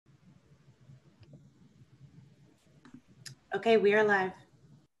Okay, we are live.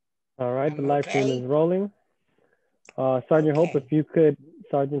 All right, the live stream is rolling. Sergeant Hope, if you could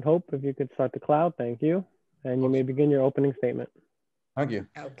start the cloud, thank you. And you may begin your opening statement. Thank you.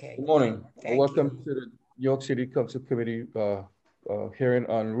 Okay. Good morning. Welcome you. to the New York City Council Committee hearing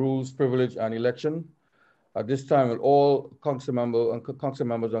on rules, privilege, and election. At this time, will all council members and council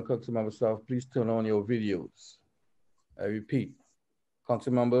member staff, please turn on your videos. I repeat,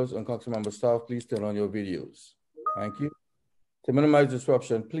 council members and council member staff, please turn on your videos. Thank you. To minimize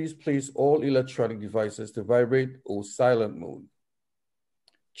disruption, please place all electronic devices to vibrate or silent mode.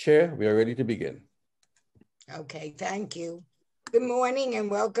 Chair, we are ready to begin. Okay, thank you. Good morning and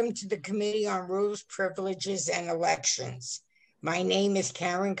welcome to the Committee on Rules, Privileges, and Elections. My name is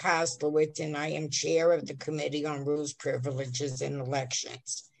Karen Koslowitz and I am Chair of the Committee on Rules, Privileges, and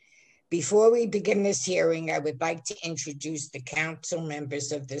Elections. Before we begin this hearing, I would like to introduce the council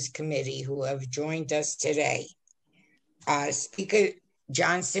members of this committee who have joined us today. Speaker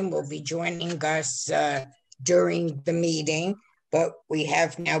Johnson will be joining us during the meeting, but we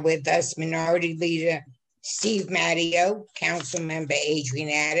have now with us Minority Leader Steve Matteo, Council Member Adrian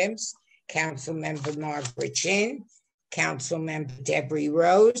Adams, Council Member Margaret Chin, Council Member Debbie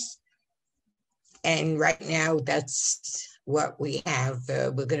Rose, and right now that's what we have.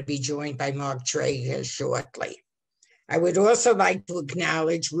 We're going to be joined by Mark Traeger shortly. I would also like to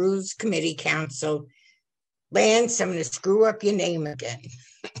acknowledge Rules Committee Council Lance, I'm going to screw up your name again.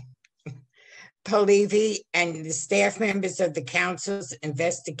 Polivi and the staff members of the council's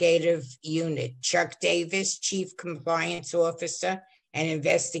investigative unit, Chuck Davis, Chief Compliance Officer, and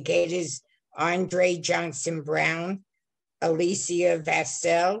investigators Andre Johnson Brown, Alicia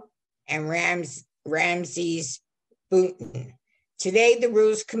Vassell, and Ramses Booten. Today, the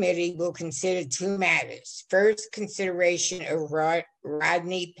Rules Committee will consider two matters. First, consideration of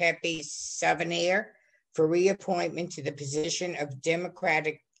Rodney Pepe Savenir for reappointment to the position of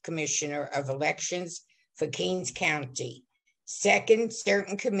Democratic Commissioner of Elections for Kings County. Second,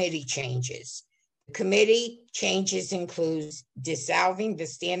 certain committee changes. The committee changes includes dissolving the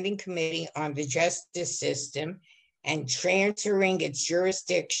Standing Committee on the Justice System and transferring its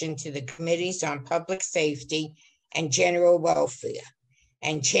jurisdiction to the Committees on Public Safety and General Welfare,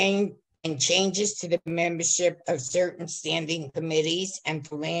 and changes to the membership of certain standing committees and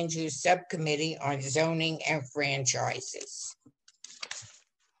the Land Use Subcommittee on Zoning and Franchises.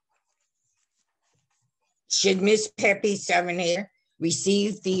 Should Ms. Pepe Savenir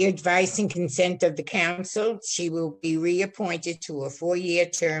receive the advice and consent of the council, she will be reappointed to a 4-year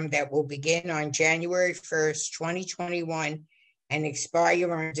term that will begin on January 1st, 2021 and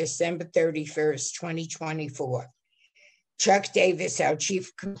expire on December 31st, 2024. Chuck Davis, our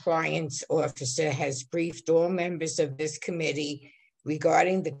Chief Compliance Officer, has briefed all members of this committee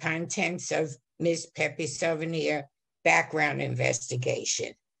regarding the contents of Ms. Pepe Savenir background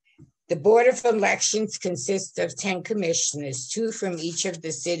investigation. The Board of Elections consists of 10 commissioners, 2 from each of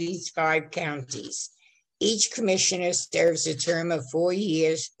the city's 5 counties. Each commissioner serves a term of 4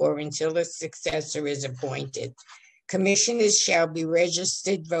 years or until a successor is appointed. Commissioners shall be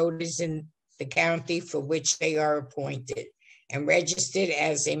registered voters in the county for which they are appointed and registered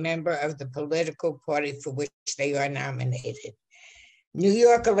as a member of the political party for which they are nominated. New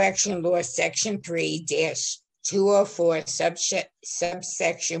York Election Law Section 3-204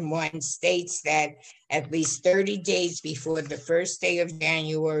 subsection 1 states that at least 30 days before the first day of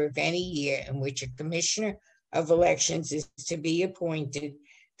January of any year in which a commissioner of elections is to be appointed,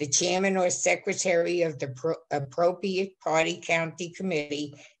 the chairman or secretary of the appropriate party county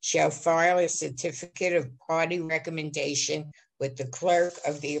committee shall file a certificate of party recommendation with the clerk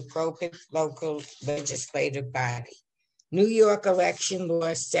of the appropriate local legislative body. New York Election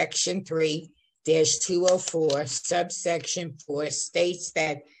Law Section 3-204 subsection 4 states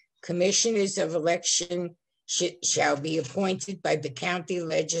that commissioners of election shall be appointed by the county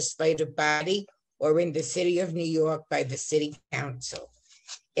legislative body or in the city of New York by the city council.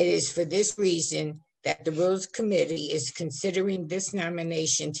 It is for this reason that the Rules Committee is considering this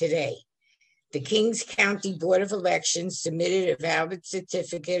nomination today. The Kings County Board of Elections submitted a valid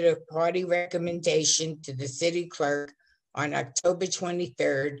certificate of party recommendation to the city clerk on October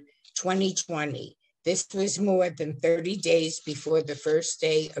 23rd, 2020. This was more than 30 days before the first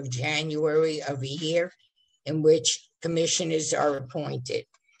day of January of a year in which commissioners are appointed.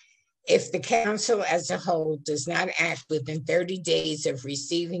 If the council as a whole does not act within 30 days of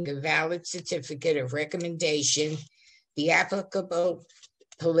receiving a valid certificate of recommendation, the applicable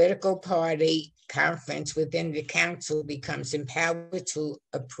political party conference within the council becomes empowered to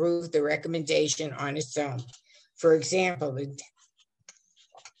approve the recommendation on its own. For example,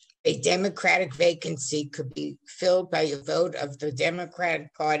 A Democratic vacancy could be filled by a vote of the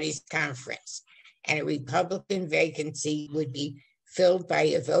Democratic Party's conference, and a Republican vacancy would be filled by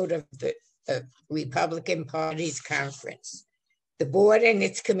a vote of the Republican Party's conference. The board and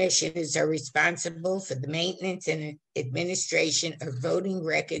its commissioners are responsible for the maintenance and administration of voting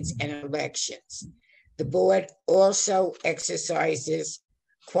records and elections. The board also exercises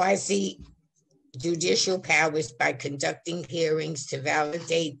quasi-judicial powers by conducting hearings to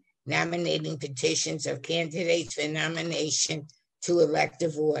validate nominating petitions of candidates for nomination to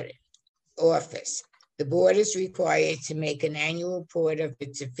elective office. The board is required to make an annual report of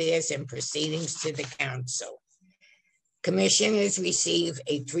its affairs and proceedings to the council. Commissioners receive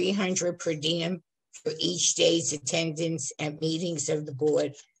a $300 per diem for each day's attendance at meetings of the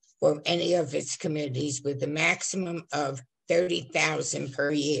board or any of its committees, with a maximum of $30,000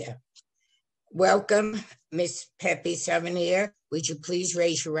 per year. Welcome, Ms. Pepe Souvenir. Would you please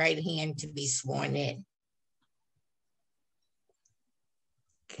raise your right hand to be sworn in?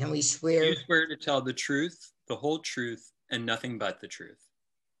 Can we swear? Do you swear to tell the truth, the whole truth, and nothing but the truth?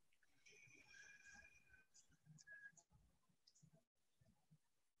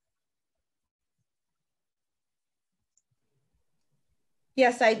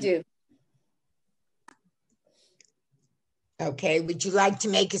 Yes, I do. Okay, would you like to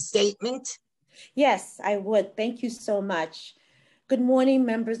make a statement? Yes, I would. Thank you so much. Good morning,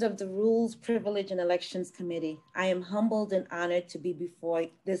 members of the Rules, Privilege, and Elections Committee. I am humbled and honored to be before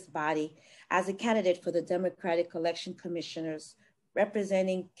this body as a candidate for the Democratic Election Commissioners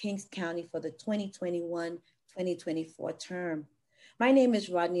representing Kings County for the 2021-2024 term. My name is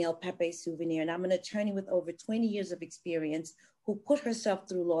Rodneyelle Pepe Souvenir, and I'm an attorney with over 20 years of experience who put herself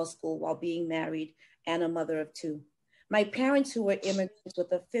through law school while being married and a mother of two. My parents, who were immigrants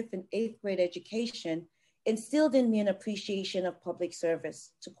with a 5th and 8th grade education, instilled in me an appreciation of public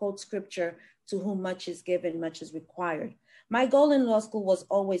service. To quote scripture, to whom much is given, much is required. My goal in law school was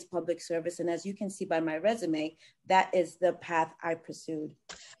always public service, and as you can see by my resume, that is the path I pursued.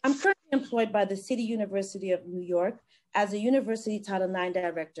 I'm currently employed by the City University of New York as a University Title IX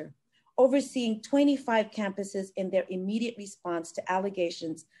director, overseeing 25 campuses in their immediate response to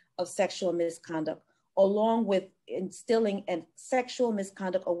allegations of sexual misconduct, along with instilling a sexual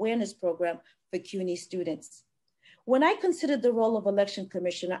misconduct awareness program for CUNY students. When I considered the role of election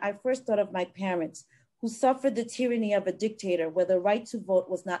commissioner, I first thought of my parents, who suffered the tyranny of a dictator where the right to vote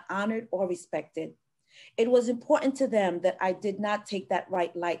was not honored or respected. It was important to them that I did not take that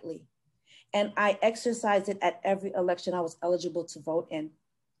right lightly, and I exercised it at every election I was eligible to vote in.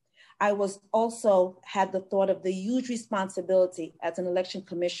 I was also had the thought of the huge responsibility as an election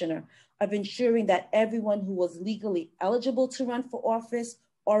commissioner of ensuring that everyone who was legally eligible to run for office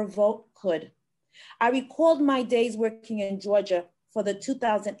or vote could. I recalled my days working in Georgia for the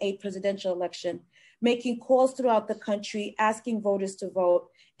 2008 presidential election, making calls throughout the country, asking voters to vote,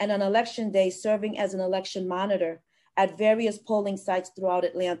 and on election day, serving as an election monitor at various polling sites throughout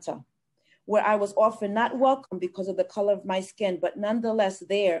Atlanta, where I was often not welcome because of the color of my skin, but nonetheless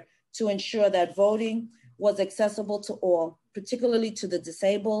there to ensure that voting was accessible to all, particularly to the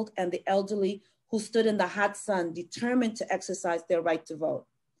disabled and the elderly who stood in the hot sun, determined to exercise their right to vote.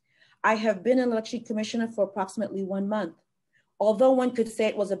 I have been an election commissioner for approximately 1 month. Although one could say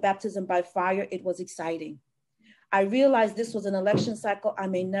it was a baptism by fire, it was exciting. I realized this was an election cycle I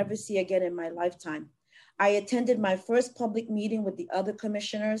may never see again in my lifetime. I attended my first public meeting with the other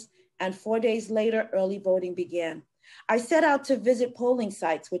commissioners, and 4 days later, early voting began. I set out to visit polling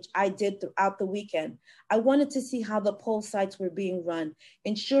sites, which I did throughout the weekend. I wanted to see how the poll sites were being run,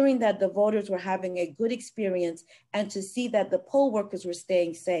 ensuring that the voters were having a good experience and to see that the poll workers were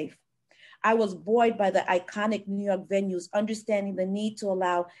staying safe. I was buoyed by the iconic New York venues, understanding the need to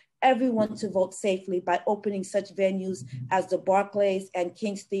allow everyone to vote safely by opening such venues as the Barclays and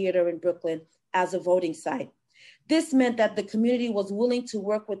King's Theater in Brooklyn as a voting site. This meant that the community was willing to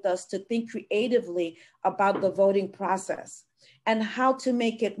work with us to think creatively about the voting process and how to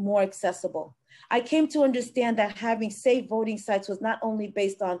make it more accessible. I came to understand that having safe voting sites was not only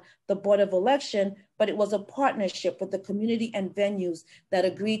based on the Board of Election, but it was a partnership with the community and venues that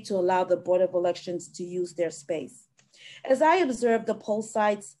agreed to allow the Board of Elections to use their space. As I observed the poll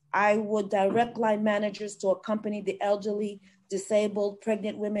sites, I would direct line managers to accompany the elderly, disabled,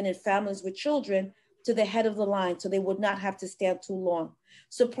 pregnant women, and families with children to the head of the line so they would not have to stand too long.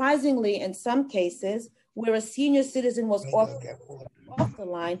 Surprisingly, in some cases, where a senior citizen was off the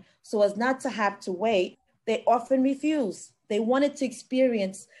line so as not to have to wait, they often refused. They wanted to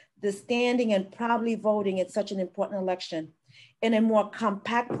experience the standing and proudly voting at such an important election. In a more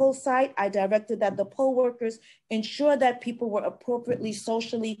compact poll site, I directed that the poll workers ensure that people were appropriately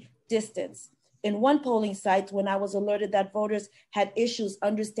socially distanced. In one polling site, when I was alerted that voters had issues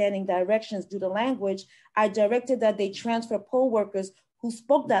understanding directions due to language, I directed that they transfer poll workers who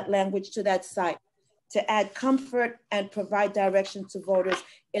spoke that language to that site to add comfort and provide direction to voters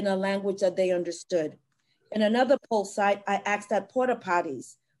in a language that they understood. In another poll site, I asked that porta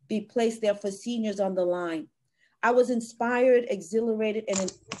potties be placed there for seniors on the line. I was inspired, exhilarated, and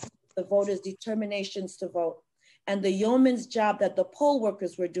impressed with the voters' determinations to vote and the yeoman's job that the poll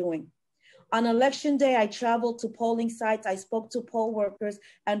workers were doing. On election day, I traveled to polling sites. I spoke to poll workers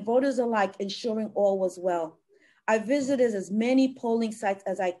and voters alike, ensuring all was well. I visited as many polling sites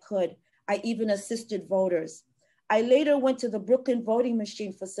as I could. I even assisted voters. I later went to the Brooklyn voting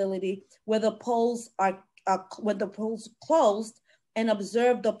machine facility where the polls closed and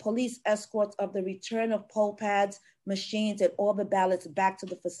observed the police escorts of the return of poll pads, machines, and all the ballots back to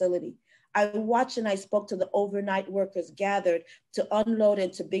the facility. I watched and I spoke to the overnight workers gathered to unload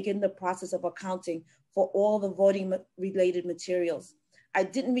and to begin the process of accounting for all the voting related materials. I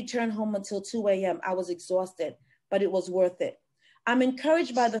didn't return home until 2 a.m. I was exhausted, but it was worth it. I'm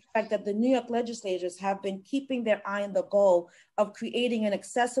encouraged by the fact that the New York legislators have been keeping their eye on the goal of creating an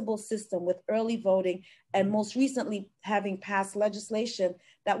accessible system with early voting, and most recently having passed legislation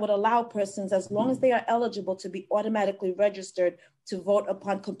that would allow persons, as long as they are eligible, to be automatically registered to vote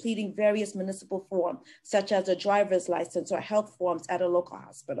upon completing various municipal forms, such as a driver's license or health forms at a local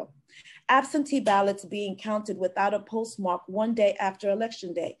hospital. Absentee ballots being counted without a postmark 1 day after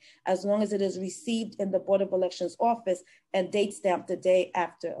election day, as long as it is received in the Board of Elections office and date stamped the day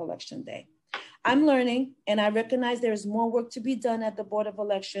after election day. I'm learning, and I recognize there is more work to be done at the Board of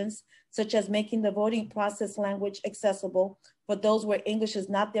Elections, such as making the voting process language accessible for those where English is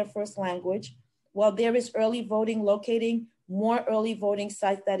not their first language. While there is early voting, locating more early voting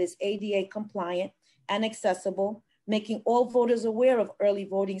sites that is ADA compliant and accessible, making all voters aware of early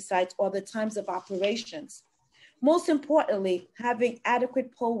voting sites or the times of operations. Most importantly, having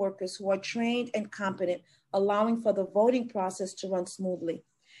adequate poll workers who are trained and competent, allowing for the voting process to run smoothly.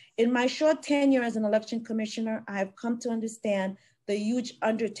 In my short tenure as an election commissioner, I have come to understand the huge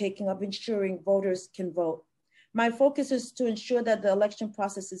undertaking of ensuring voters can vote. My focus is to ensure that the election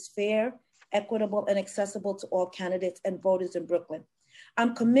process is fair, equitable, and accessible to all candidates and voters in Brooklyn.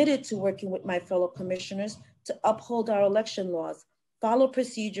 I'm committed to working with my fellow commissioners to uphold our election laws, follow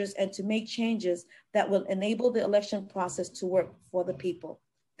procedures, and to make changes that will enable the election process to work for the people.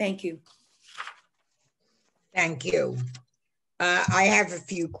 Thank you. Thank you. I have a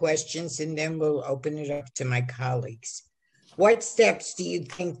few questions and then we'll open it up to my colleagues. What steps do you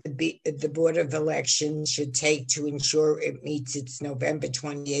think the Board of Elections should take to ensure it meets its November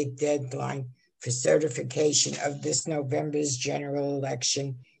 28th deadline for certification of this November's general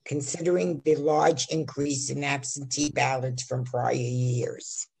election, considering the large increase in absentee ballots from prior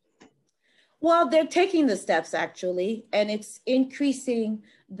years? Well, they're taking the steps actually, and it's increasing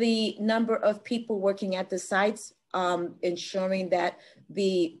the number of people working at the sites, ensuring that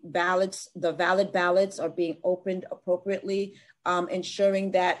the valid ballots are being opened appropriately,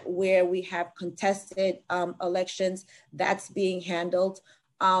 ensuring that where we have contested elections, that's being handled.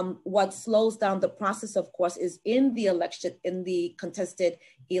 What slows down the process, of course, is in the contested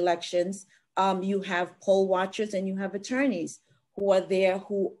elections, you have poll watchers and you have attorneys who are there,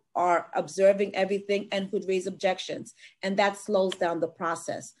 who are observing everything and would raise objections, and that slows down the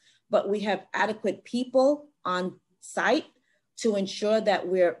process. But we have adequate people on site to ensure that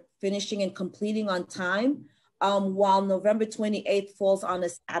we're finishing and completing on time. While November 28th falls on a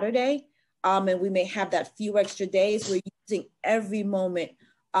Saturday, and we may have that few extra days, we're using every moment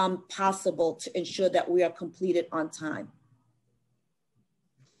possible to ensure that we are completed on time.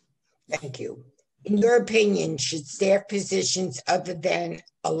 Thank you. In your opinion, should staff positions other than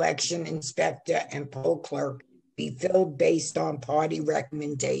election inspector and poll clerk be filled based on party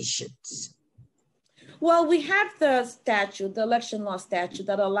recommendations? Well, we have the statute, the election law statute,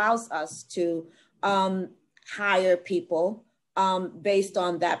 that allows us to hire people based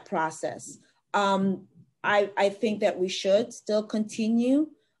on that process. I think that we should still continue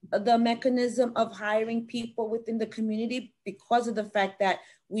the mechanism of hiring people within the community because of the fact that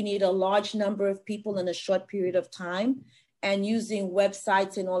we need a large number of people in a short period of time, and using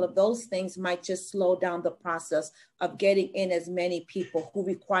websites and all of those things might just slow down the process of getting in as many people who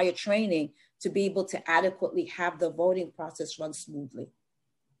require training to be able to adequately have the voting process run smoothly.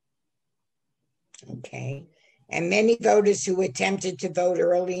 Okay. And many voters who attempted to vote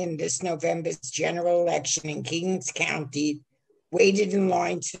early in this November's general election in Kings County waited in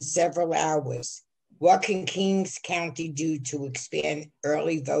lines for several hours. What can Kings County do to expand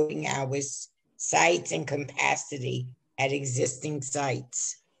early voting hours, sites, and capacity at existing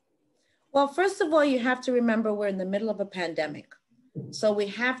sites? Well, first of all, you have to remember we're in the middle of a pandemic. So we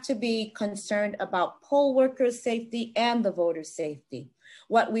have to be concerned about poll workers' safety and the voter safety.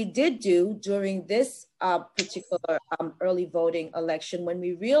 What we did do during this particular early voting election, when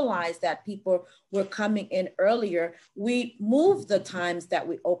we realized that people were coming in earlier, we moved the times that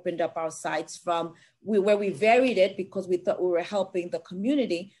we opened up our sites from where we varied it because we thought we were helping the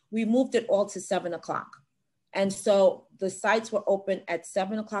community. We moved it all to 7 o'clock. And so the sites were open at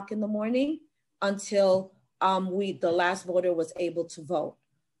 7 o'clock in the morning until the last voter was able to vote.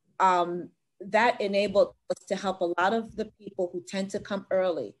 That enabled us to help a lot of the people who tend to come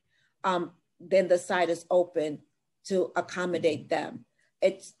early. Then the site is open to accommodate them.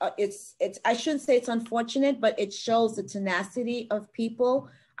 It's I shouldn't say it's unfortunate, but it shows the tenacity of people.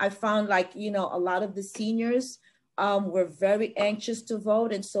 I found a lot of the seniors were very anxious to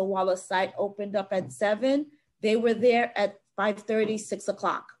vote. And so while a site opened up at 7, they were there at 5:30, 6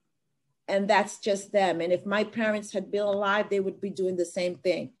 o'clock. And that's just them. And if my parents had been alive, they would be doing the same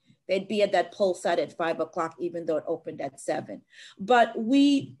thing. They'd be at that poll site at 5 o'clock, even though it opened at 7. But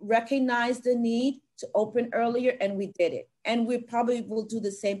we recognized the need to open earlier, and we did it. And we probably will do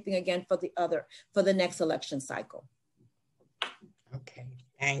the same thing again for the next election cycle. Okay,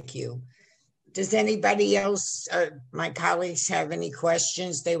 thank you. Does anybody else, my colleagues, have any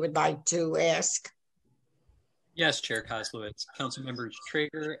questions they would like to ask? Yes, Chair Koslowitz. Council members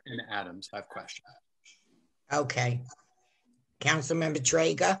Traeger and Adams have questions. Okay. Councilmember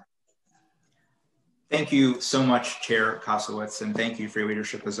Traeger. Thank you so much, Chair Koslowitz, and thank you for your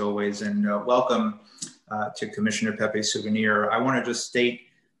leadership as always. And welcome to Commissioner Pepe Souvenir. I want to just state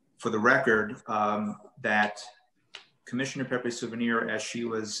for the record that Commissioner Pepe Souvenir, as she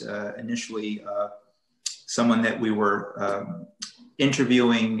was initially someone that we were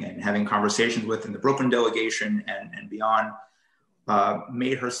interviewing and having conversations with in the Brooklyn delegation and beyond,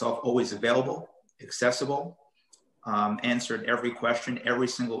 made herself always available, accessible, answered every question, every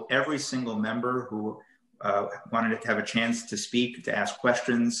single member who wanted to have a chance to speak, to ask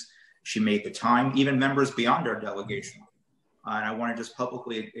questions. She made the time, even members beyond our delegation. And I want to just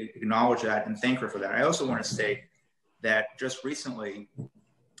publicly acknowledge that and thank her for that. I also want to say that just recently,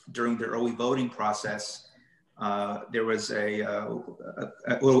 during the early voting process, there was a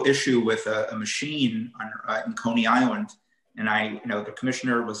little issue with a machine in Coney Island, and the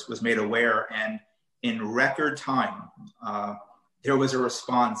commissioner was made aware, and in record time, there was a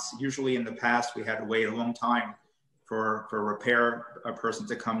response. Usually in the past, we had to wait a long time for a repair person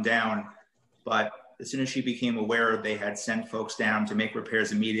to come down, but as soon as she became aware, they had sent folks down to make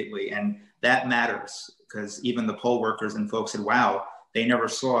repairs immediately, and that matters because even the poll workers and folks said, wow, they never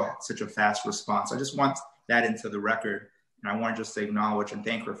saw such a fast response. I just want that into the record, and I want to just acknowledge and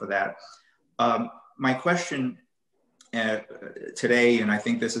thank her for that. My question today, and I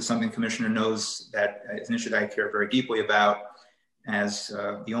think this is something Commissioner knows that it's an issue that I care very deeply about as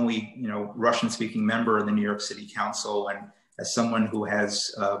the only Russian-speaking member in the New York City Council, and as someone who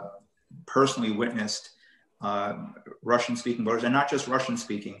has personally witnessed Russian-speaking voters, and not just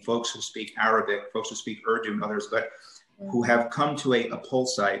Russian-speaking, folks who speak Arabic, folks who speak Urdu and others, but who have come to a poll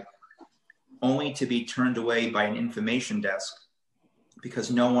site only to be turned away by an information desk because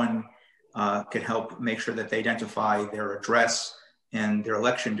no one could help make sure that they identify their address and their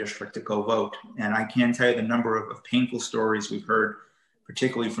election district to go vote. And I can't tell you the number of painful stories we've heard,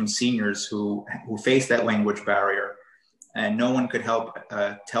 particularly from seniors who face that language barrier, and no one could help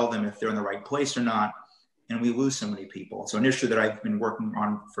tell them if they're in the right place or not, and we lose so many people. So an issue that I've been working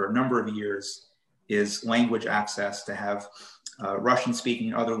on for a number of years is language access, to have Russian-speaking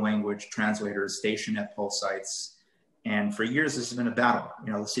and other language translators stationed at poll sites. And for years, this has been a battle.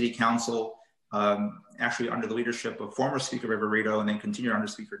 The City Council, actually under the leadership of former Speaker Viverito and then continued under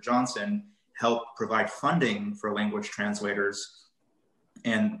Speaker Johnson, helped provide funding for language translators.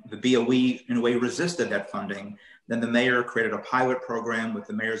 And the BOE, in a way, resisted that funding. Then the mayor created a pilot program with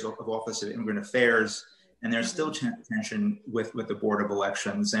the Mayor's Office of Immigrant Affairs, and there's still tension with the Board of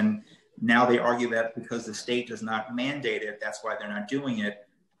Elections. And now they argue that because the state does not mandate it, that's why they're not doing it,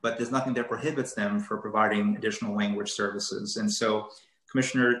 but there's nothing that prohibits them for providing additional language services. And so,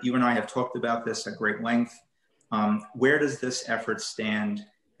 Commissioner, you and I have talked about this at great length. Where does this effort stand?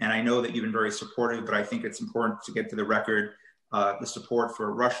 And I know that you've been very supportive, but I think it's important to get to the record, the support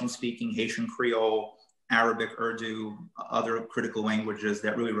for Russian-speaking, Haitian Creole, Arabic, Urdu, other critical languages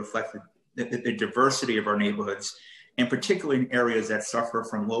that really reflect the diversity of our neighborhoods, and particularly in areas that suffer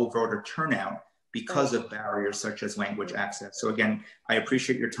from low voter turnout, because of barriers such as language access. So again, I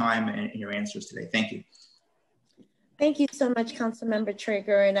appreciate your time and your answers today. Thank you. Thank you so much, Councilmember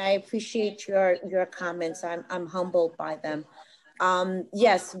Trigger, and I appreciate your comments. I'm humbled by them.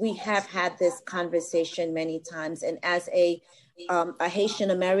 Yes, we have had this conversation many times, and as a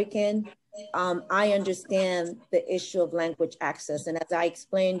Haitian American, I understand the issue of language access. And as I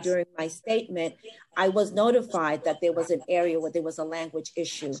explained during my statement, I was notified that there was an area where there was a language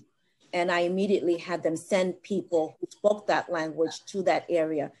issue. And I immediately had them send people who spoke that language to that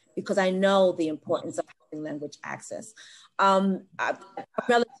area because I know the importance of having language access. I'm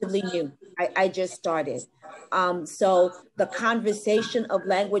relatively new. I just started. So the conversation of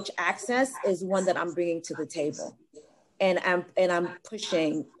language access is one that I'm bringing to the table. And I'm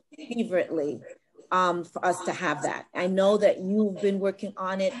pushing fervently for us to have that. I know that you've been working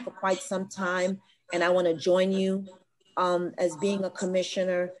on it for quite some time, and I want to join you as being a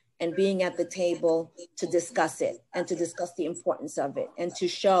commissioner and being at the table to discuss it and to discuss the importance of it and to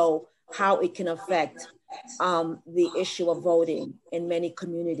show how it can affect the issue of voting in many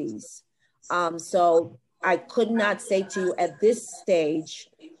communities. So I could not say to you at this stage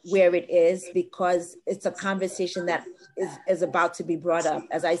where it is because it's a conversation that is about to be brought up.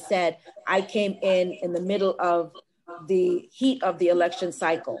 As I said, I came in the middle of the heat of the election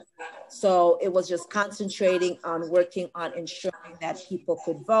cycle. So it was just concentrating on working on ensuring that people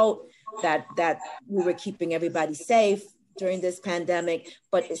could vote, that we were keeping everybody safe during this pandemic,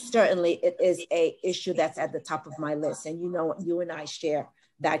 but it is a issue that's at the top of my list. And you and I share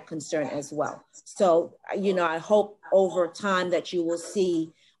that concern as well. So, I hope over time that you will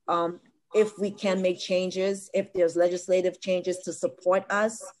see if we can make changes, if there's legislative changes to support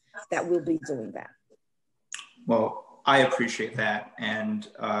us, that we'll be doing that. Well, I appreciate that. And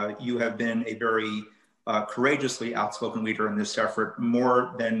you have been a very courageously outspoken leader in this effort,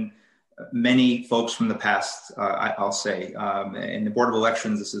 more than many folks from the past, I'll say. In the Board of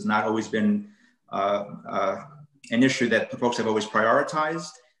Elections, this has not always been an issue that folks have always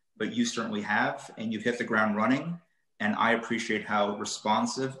prioritized, but you certainly have, and you've hit the ground running. And I appreciate how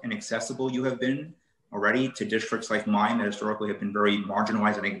responsive and accessible you have been already to districts like mine that historically have been very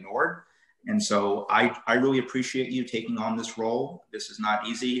marginalized and ignored. And so I really appreciate you taking on this role. This is not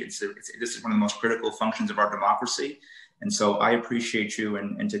easy. This is one of the most critical functions of our democracy. And so I appreciate you.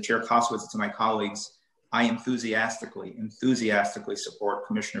 And to Chair Koslowitz and to my colleagues, I enthusiastically support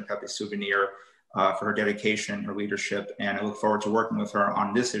Commissioner Pepe Souvenir for her dedication, her leadership, and I look forward to working with her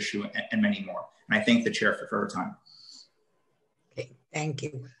on this issue and many more. And I thank the Chair for her time. Okay, thank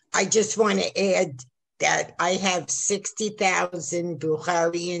you. I just want to add that I have 60,000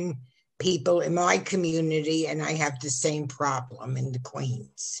 Bulgarian people in my community, and I have the same problem in the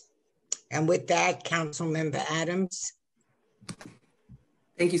Queens. And with that, Councilmember Adams.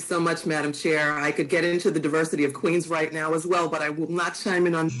 Thank you so much, Madam Chair. I could get into the diversity of Queens right now as well, but I will not chime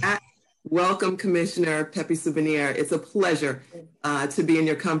in on that. Welcome, Commissioner Pepe Souvenir. It's a pleasure to be in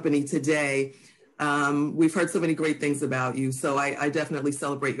your company today. We've heard so many great things about you, so I definitely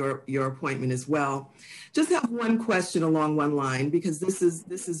celebrate your appointment as well. Just have one question along one line, because this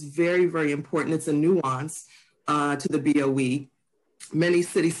is very, very important. It's a nuance to the BOE. Many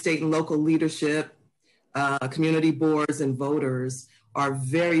city, state, and local leadership, community boards, and voters are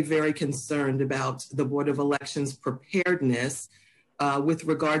very, very concerned about the Board of Elections' preparedness with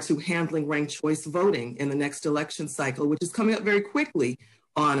regard to handling ranked choice voting in the next election cycle, which is coming up very quickly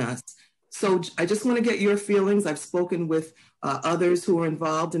on us. So I just want to get your feelings. I've spoken with others who are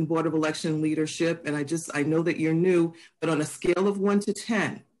involved in Board of Election leadership, and I know that you're new, but on a scale of 1 to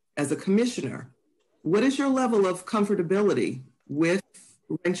 10, as a commissioner, what is your level of comfortability with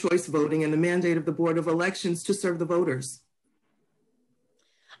ranked choice voting and the mandate of the Board of Elections to serve the voters?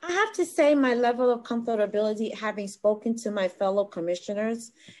 I have to say my level of comfortability, having spoken to my fellow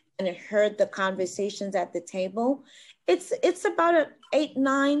commissioners and heard the conversations at the table, it's about an 8,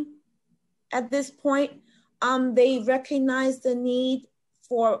 9 at this point. They recognize the need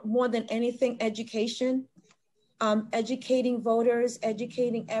for more than anything education, educating voters,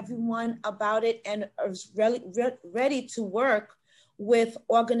 educating everyone about it, and are really ready to work with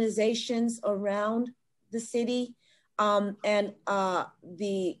organizations around the city and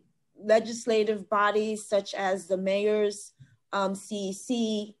the legislative bodies such as the mayor's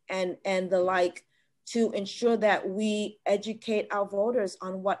CEC and the like, to ensure that we educate our voters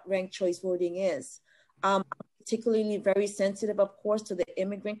on what ranked choice voting is. I'm particularly very sensitive, of course, to the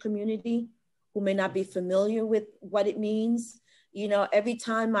immigrant community who may not be familiar with what it means. You know, every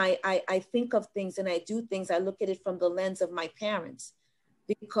time I think of things and I do things, I look at it from the lens of my parents,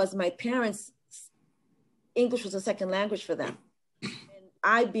 because my parents, English was a second language for them. And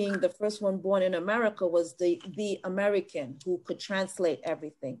I being the first one born in America was the American who could translate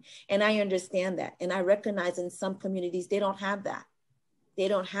everything. And I understand that. And I recognize in some communities, they don't have that. They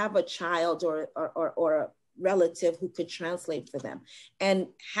don't have a child or a relative who could translate for them. And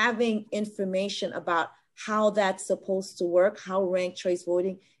having information about how that's supposed to work, how ranked choice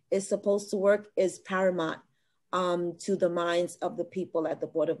voting is supposed to work is paramount to the minds of the people at the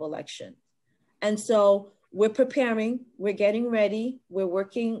Board of Election. And so we're preparing, we're getting ready, we're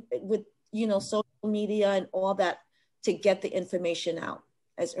working with, you know, social media and all that to get the information out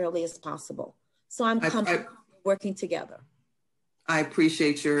as early as possible. So I'm working together. I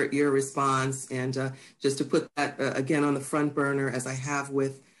appreciate your response, and just to put that again on the front burner, as I have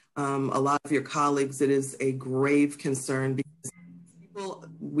with a lot of your colleagues, it is a grave concern because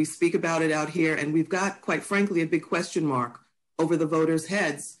we speak about it out here, and we've got, quite frankly, a big question mark over the voters'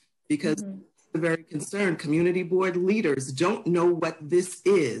 heads because they're very concerned. Community board leaders don't know what this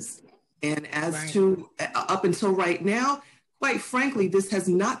is, and as to up until right now, quite frankly, this has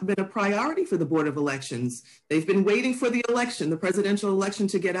not been a priority for the Board of Elections. They've been waiting for the election, the presidential election,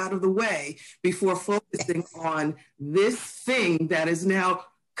 to get out of the way before focusing on this thing that is now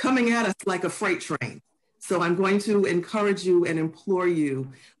coming at us like a freight train. So I'm going to encourage you and implore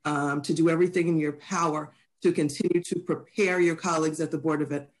you to do everything in your power to continue to prepare your colleagues at the Board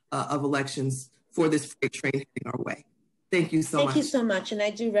of Elections for this freight train heading our way. Thank you so much. Thank you so much. And I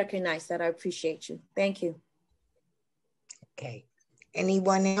do recognize that. I appreciate you. Thank you. Okay.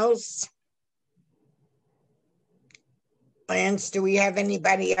 Anyone else? Lance, do we have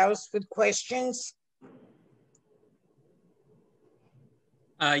anybody else with questions?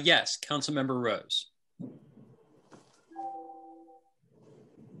 Yes, Councilmember Rose.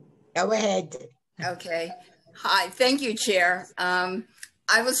 Go ahead. Okay. Hi, thank you, Chair.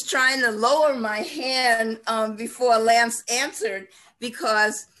 I was trying to lower my hand before Lance answered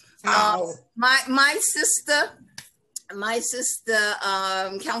because my sister,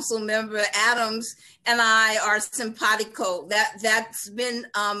 Council Member Adams, and I are simpatico. That's been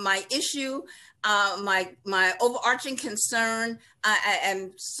my issue, my overarching concern. I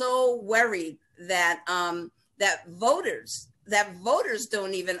am so worried that that voters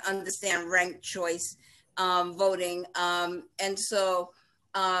don't even understand ranked choice voting, and so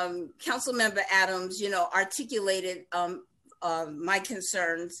Council Member Adams, you know, articulated my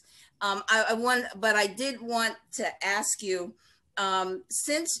concerns. But I did want to ask you,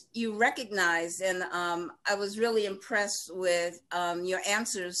 since you recognize, and I was really impressed with your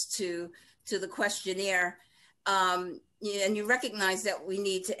answers to the questionnaire, and you recognize that we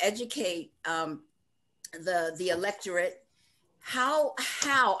need to educate the electorate.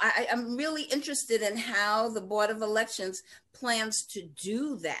 I'm really interested in how the Board of Elections plans to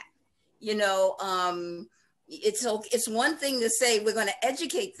do that. You know, it's one thing to say we're going to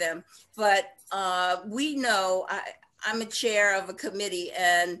educate them, but we know I'm a chair of a committee,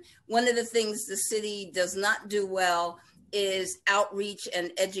 and one of the things the city does not do well is outreach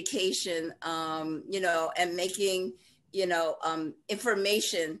and education, you know, and making, you know,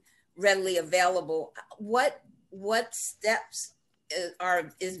 information readily available. What steps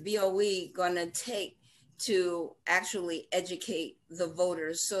is BOE going to take to actually educate the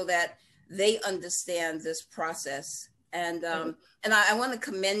voters so that they understand this process? And I want to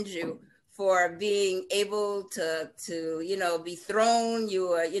commend you for being able to you know, be thrown. You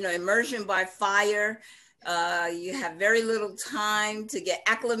are, you know, immersion by fire. You have very little time to get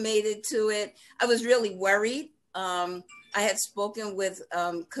acclimated to it. I was really worried. I had spoken with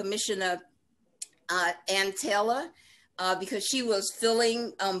Commissioner Ann Taylor because she was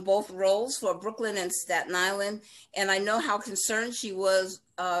filling both roles for Brooklyn and Staten Island. And I know how concerned she was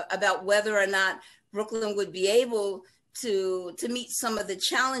about whether or not Brooklyn would be able to meet some of the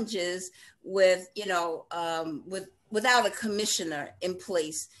challenges with, you know, without a commissioner in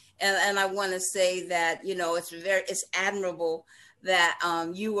place. And I want to say that, you know, it's admirable that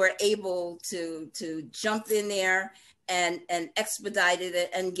you were able to jump in there and expedited it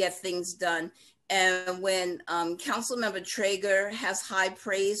and get things done. And when Councilmember Traeger has high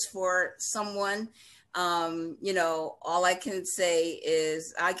praise for someone, you know, all I can say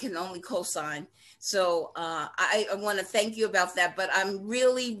is I can only co-sign. So I want to thank you about that. But I'm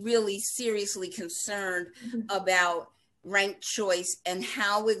really, really seriously concerned about ranked choice and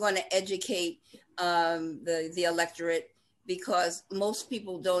how we're going to educate the electorate, because most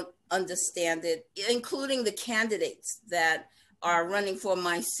people don't understand it, including the candidates that are running for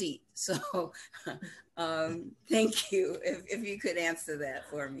my seat. So thank you, if you could answer that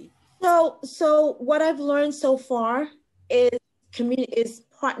for me. So what I've learned so far is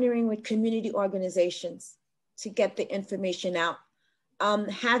partnering with community organizations to get the information out.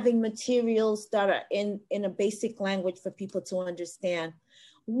 having materials that are in a basic language for people to understand.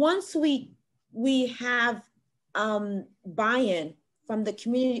 Once we have buy-in from the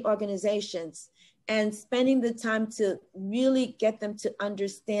community organizations and spending the time to really get them to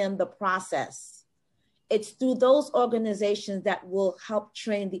understand the process, it's through those organizations that will help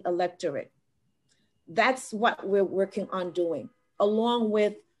train the electorate. That's what we're working on doing, along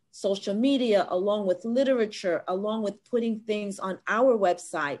with social media, along with literature, along with putting things on our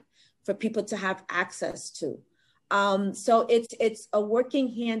website for people to have access to. So it's a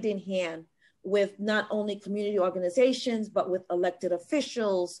working hand in hand with not only community organizations, but with elected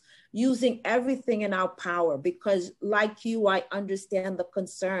officials, using everything in our power, because like you, I understand the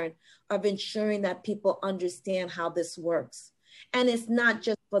concern of ensuring that people understand how this works. And it's not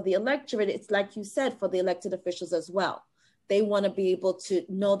just for the electorate, it's like you said, for the elected officials as well. They want to be able to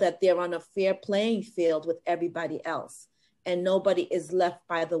know that they're on a fair playing field with everybody else and nobody is left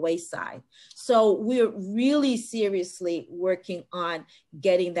by the wayside. So we're really seriously working on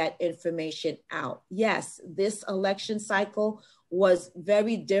getting that information out. Yes, this election cycle was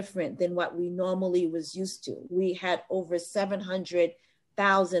very different than what we normally was used to. We had over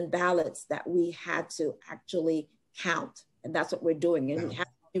 700,000 ballots that we had to actually count. And that's what we're doing. And we have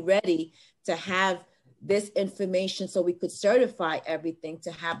to be ready to have this information so we could certify everything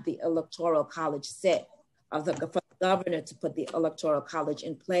to have the Electoral College set for the governor to put the Electoral College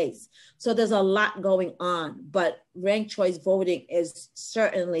in place. So there's a lot going on, but ranked choice voting is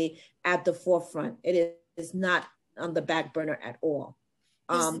certainly at the forefront. It is not on the back burner at all.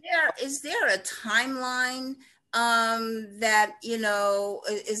 Is there a timeline that, you know,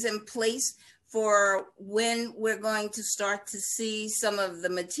 is in place for when we're going to start to see some of the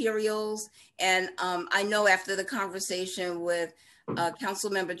materials? And I know after the conversation with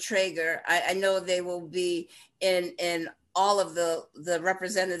Councilmember Traeger, I know they will be in all of the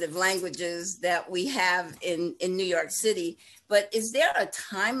representative languages that we have in New York City. But is there a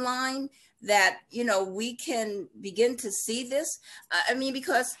timeline that, you know, we can begin to see this? I mean,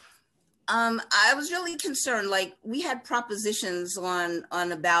 because I was really concerned, like we had propositions on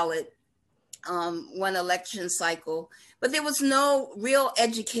a ballot one election cycle, but there was no real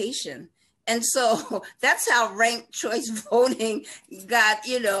education. And so that's how ranked choice voting got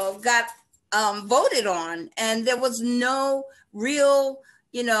voted on. And there was no real,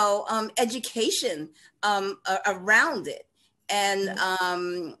 education around it. And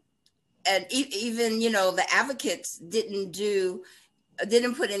even, the advocates didn't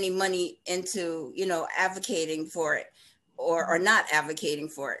put any money into, advocating for it or not advocating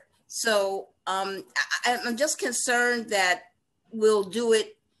for it. So I'm just concerned that we'll do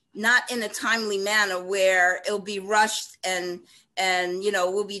it not in a timely manner where it'll be rushed and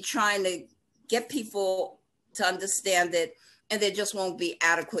we'll be trying to get people to understand it and there just won't be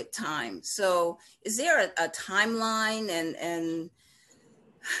adequate time. So is there a timeline and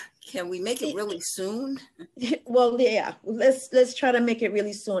can we make it really soon? Well, yeah, let's try to make it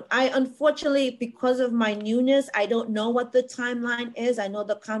really soon. I unfortunately, because of my newness, I don't know what the timeline is. I know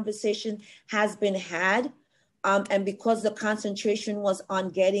the conversation has been had. And because the concentration was on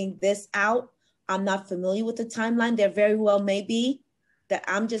getting this out, I'm not familiar with the timeline. There very well may be that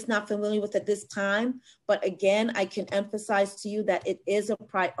I'm just not familiar with at this time. But again, I can emphasize to you that it is a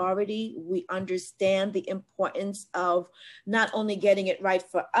priority. We understand the importance of not only getting it right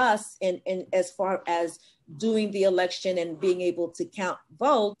for us in as far as doing the election and being able to count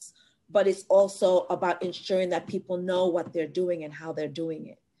votes, but it's also about ensuring that people know what they're doing and how they're doing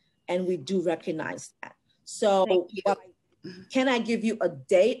it. And we do recognize that. So can I give you a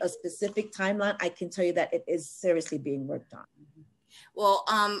date, a specific timeline? I can tell you that it is seriously being worked on. Well,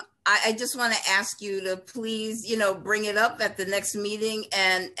 I just want to ask you to please, bring it up at the next meeting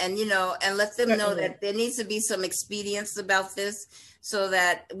and let them know that there needs to be some expedience about this so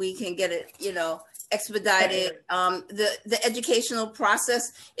that we can get it, expedited. The educational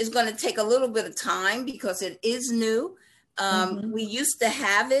process is going to take a little bit of time because it is new. We used to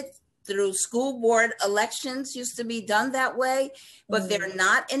have it through school board elections, used to be done that way, but they're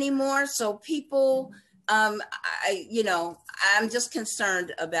not anymore. So people, I'm just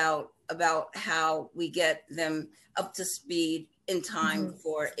concerned about how we get them up to speed in time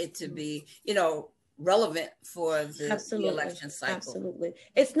for it to be, relevant for the election cycle. Absolutely.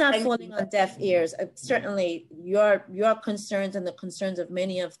 It's not falling on deaf ears. Certainly your concerns and the concerns of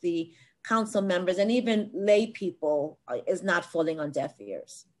many of the council members and even lay people is not falling on deaf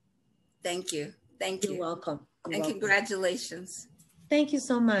ears. Thank you. Thank you. You're welcome. And congratulations. Thank you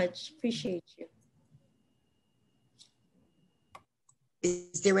so much. Appreciate you.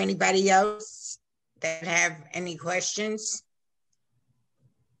 Is there anybody else that have any questions?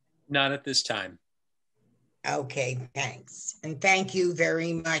 Not at this time. Okay, thanks. And thank you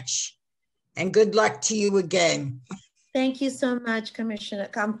very much. And good luck to you again. Thank you so much, Commissioner,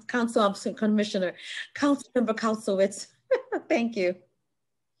 Councilmember Kausowitz. Thank you.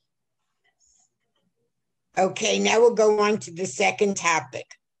 Okay, now we'll go on to the second topic.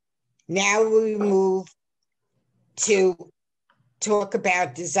 Now we move to talk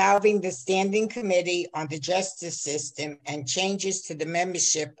about dissolving the Standing Committee on the Justice System and changes to the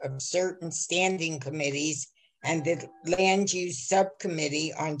membership of certain standing committees and the Land Use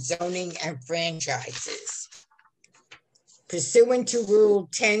Subcommittee on Zoning and Franchises. Pursuant to Rule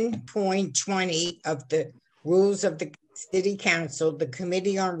 10.20 of the Rules of the City Council, the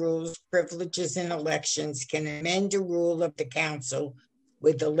Committee on Rules, Privileges, and Elections can amend a rule of the council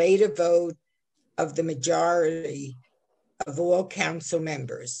with the later vote of the majority of all council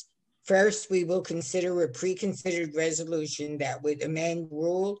members. First, we will consider a pre-considered resolution that would amend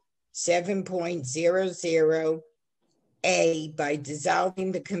Rule 7.00A by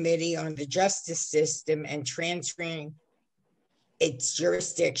dissolving the Committee on the Justice System and transferring its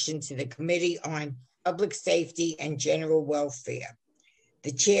jurisdiction to the Committee on Public Safety and General Welfare.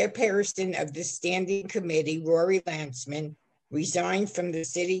 The chairperson of the Standing Committee, Rory Lantzman, resigned from the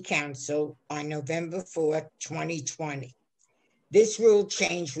City Council on November 4th, 2020. This rule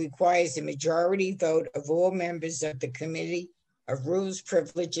change requires a majority vote of all members of the Committee of Rules,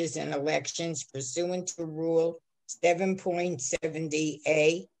 Privileges, and Elections pursuant to Rule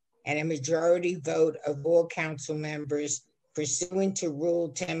 7.70A and a majority vote of all council members pursuant to Rule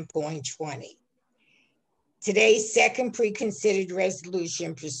 10.20. Today's second pre-considered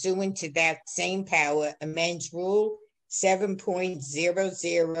resolution pursuant to that same power amends Rule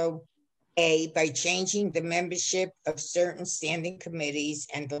 7.00A by changing the membership of certain standing committees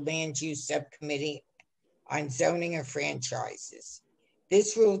and the Land Use Subcommittee on Zoning and Franchises.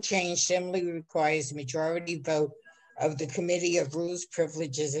 This rule change similarly requires a majority vote of the Committee of Rules,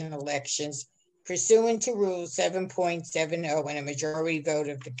 Privileges, and Elections pursuant to Rule 7.70 and a majority vote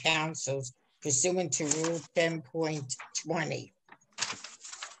of the councils pursuant to Rule 10.20.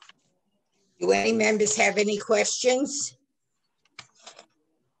 Do any members have any questions?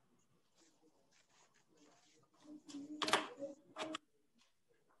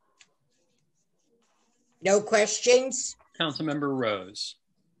 No questions? Councilmember Rose.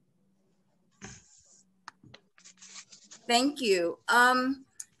 Thank you. I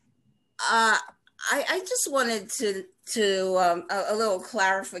just wanted to a little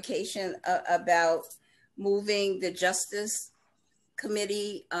clarification about moving the Justice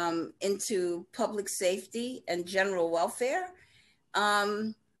Committee into Public Safety and General Welfare.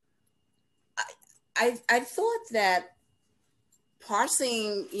 I thought that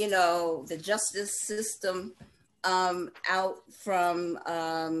parsing, the justice system out from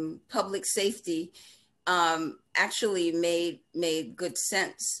public safety actually made good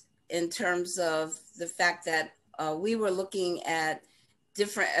sense in terms of the fact that we were looking at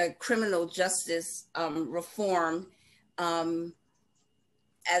different criminal justice reform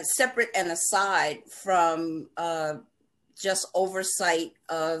as separate and aside from just oversight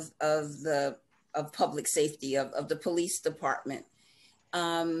of public safety of the police department.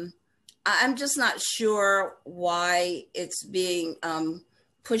 I'm just not sure why it's being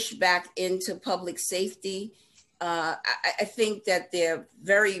pushed back into public safety. I think that they're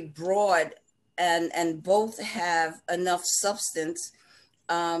very broad and both have enough substance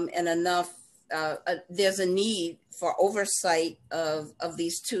and enough, there's a need for oversight of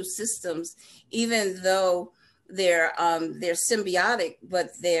these two systems, even though they're symbiotic, but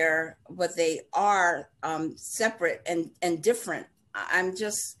they are separate and different. I'm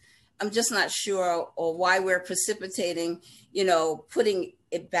just not sure or why we're precipitating, putting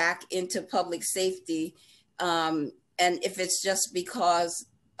it back into public safety. And if it's just because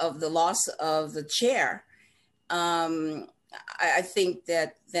of the loss of the chair, I think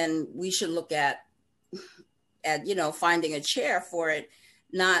that then we should look at finding a chair for it,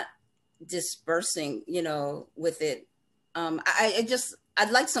 not dispersing, with it.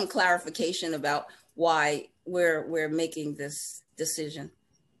 I'd like some clarification about why we're making this decision.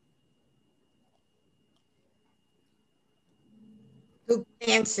 Who can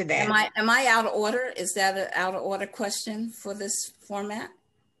answer that? Am I out of order? Is that an out of order question for this format?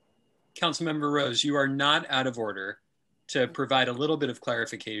 Councilmember Rose, you are not out of order. To provide a little bit of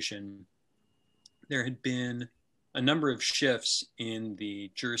clarification, there had been a number of shifts in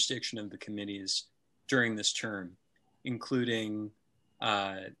the jurisdiction of the committees during this term, including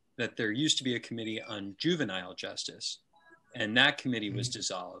that there used to be a committee on juvenile justice, and that committee was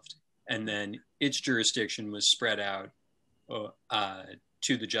dissolved, and then its jurisdiction was spread out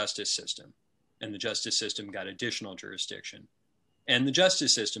to the justice system, and the justice system got additional jurisdiction. And the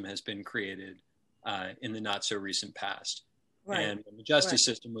justice system has been created in the not so recent past. Right. And when the justice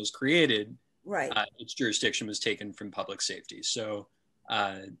system was created, its jurisdiction was taken from public safety. So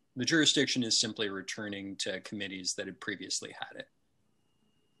the jurisdiction is simply returning to committees that had previously had it.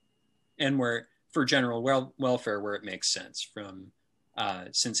 And where, for general welfare, where it makes sense, from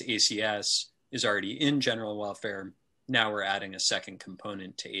since ACS is already in general welfare, now we're adding a second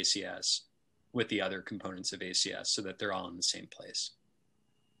component to ACS with the other components of ACS so that they're all in the same place.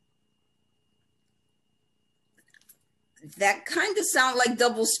 That kind of sounds like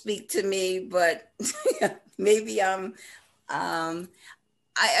doublespeak to me, but maybe I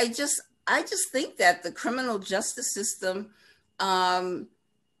just think that the criminal justice system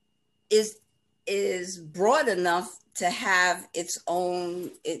is broad enough to have its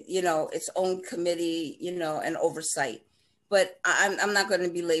own, its own committee, and oversight. But I'm not going to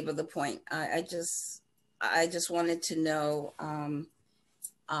belabor the point. I just wanted to know.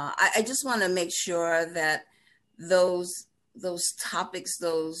 I just want to make sure that those topics,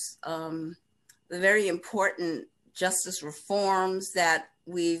 the very important justice reforms that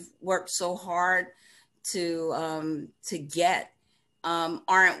we've worked so hard to get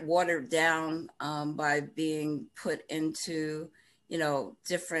aren't watered down by being put into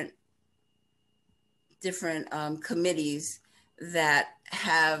different committees that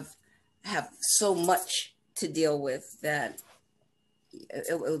have so much to deal with that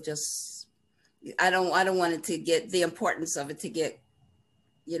it will just, I don't want it to get, the importance of it to get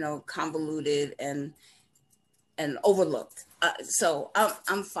convoluted and overlooked. So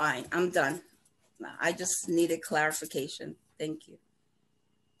I'm fine. I'm done. I just needed clarification. Thank you.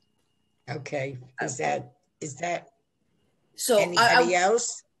 Okay. Is that so? Anybody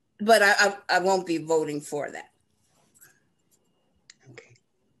else? But I won't be voting for that. Okay.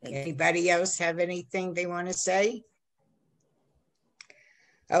 Anybody else have anything they want to say?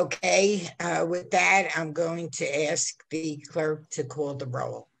 Okay. With that, I'm going to ask the clerk to call the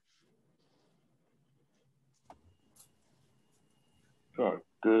roll. Sure.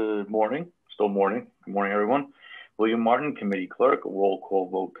 Good morning. Still morning. Good morning, everyone. William Martin, Committee Clerk, roll call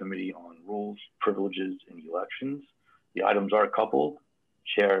vote, Committee on Rules, Privileges, and Elections. The items are coupled.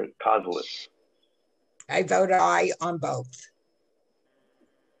 Chair Kozowitz. I vote aye on both.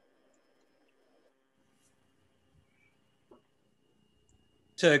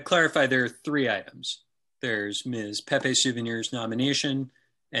 To clarify, there are 3 items. There's Ms. Pepe Souvenir's nomination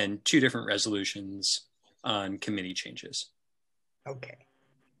and 2 different resolutions on committee changes. Okay.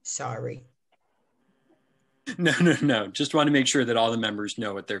 Sorry. No. Just want to make sure that all the members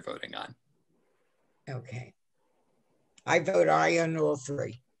know what they're voting on. Okay. I vote aye on all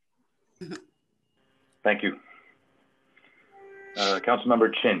 3. Thank you.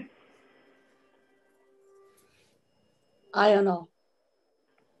 Councilmember Chin. Aye on all.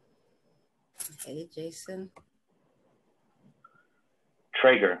 Okay, Jason.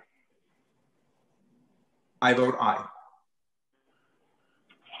 Traeger. I vote aye.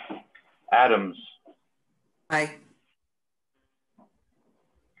 Adams. Aye.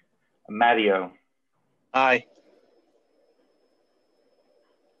 Matteo. Aye.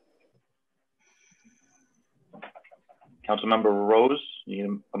 Councilmember Rose, you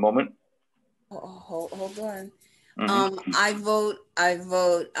need a moment? Hold on. Mm-hmm. I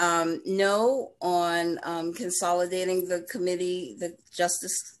vote no on consolidating the committee, the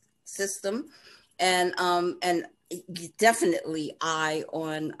justice system, and definitely aye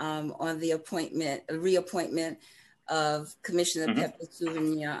on the reappointment of Commissioner Pepe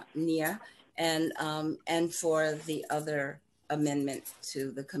Souvenir and for the other amendment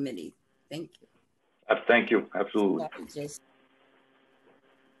to the committee. Thank you. Thank you. Absolutely.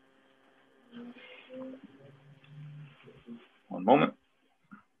 One moment.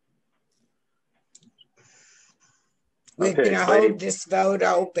 We're going to hold this vote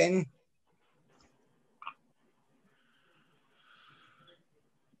open.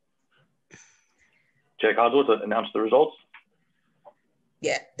 Chair Kozowitz, announce the results.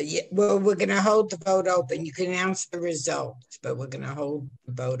 Yeah. Well, we're going to hold the vote open. You can announce the results, but we're going to hold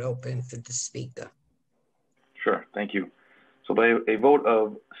the vote open for the speaker. Sure. Thank you. So by a vote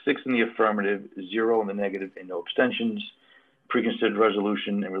of 6 in the affirmative, 0 in the negative, and no abstentions, pre-considered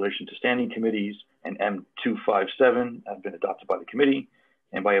resolution in relation to standing committees and M257 have been adopted by the committee.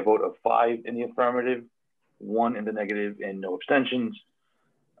 And by a vote of 5 in the affirmative, 1 in the negative, and no abstentions,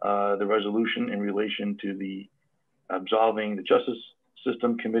 the resolution in relation to the absolving the Justice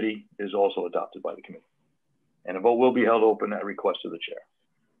System Committee is also adopted by the committee. And a vote will be held open at request of the chair.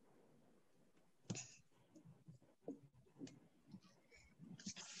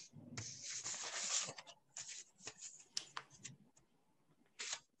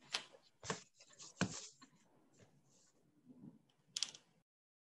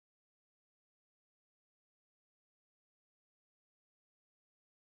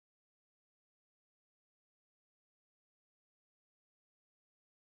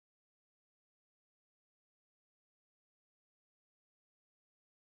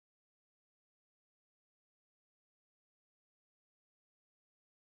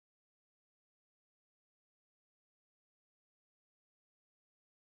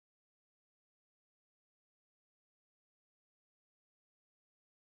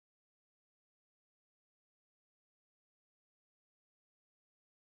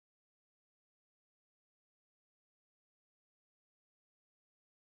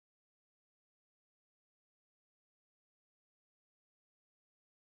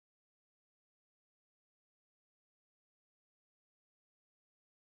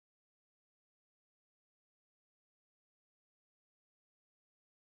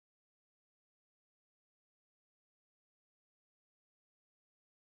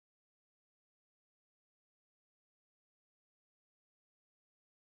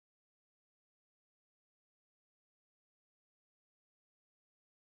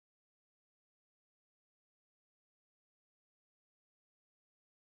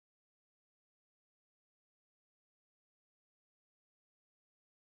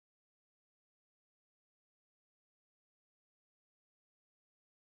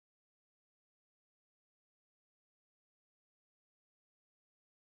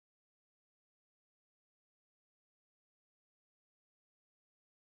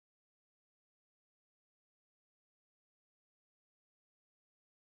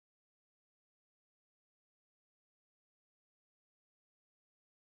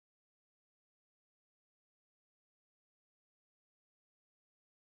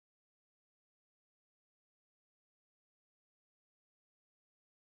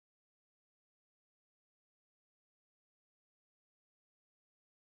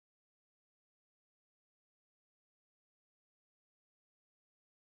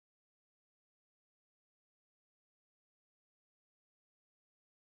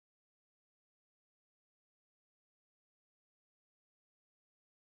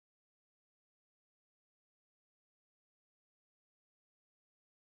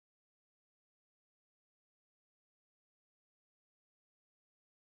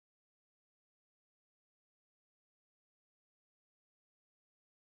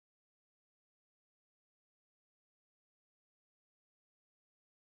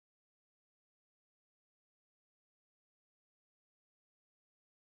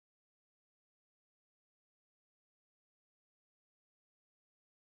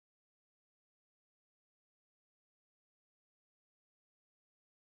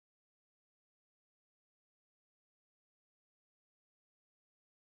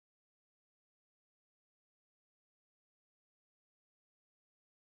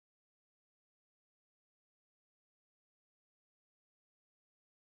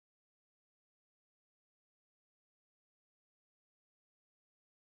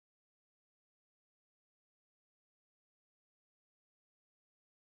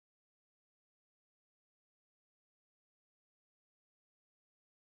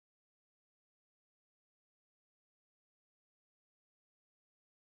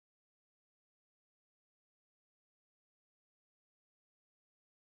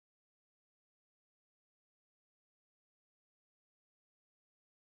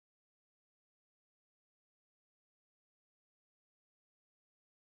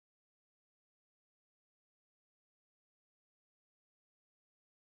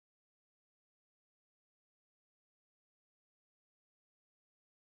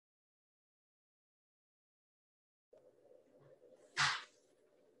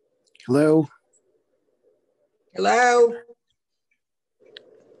 Hello. Hello.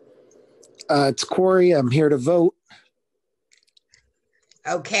 It's Corey. I'm here to vote.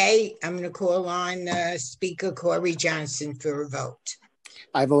 Okay, I'm going to call on Speaker Corey Johnson for a vote.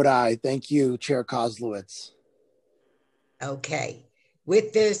 I vote aye. Thank you, Chair Koslowitz. Okay.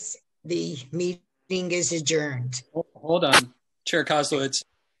 With this, the meeting is adjourned. Hold on, Chair Koslowitz.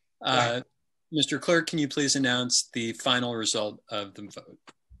 Mr. Clerk, can you please announce the final result of the vote?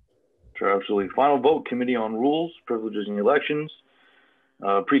 Sure, absolutely. Final vote, Committee on Rules, Privileges, and Elections.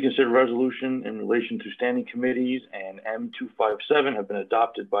 Pre-considered resolution in relation to standing committees and M257 have been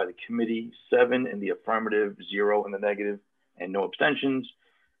adopted by the committee, 7 in the affirmative, 0 in the negative, and no abstentions.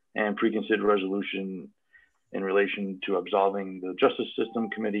 And pre-considered resolution in relation to absolving the Justice System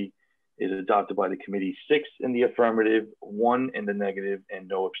Committee is adopted by the committee, 6 in the affirmative, 1 in the negative, and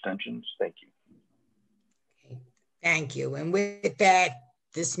no abstentions. Thank you. Thank you. And with that,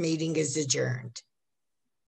 this meeting is adjourned.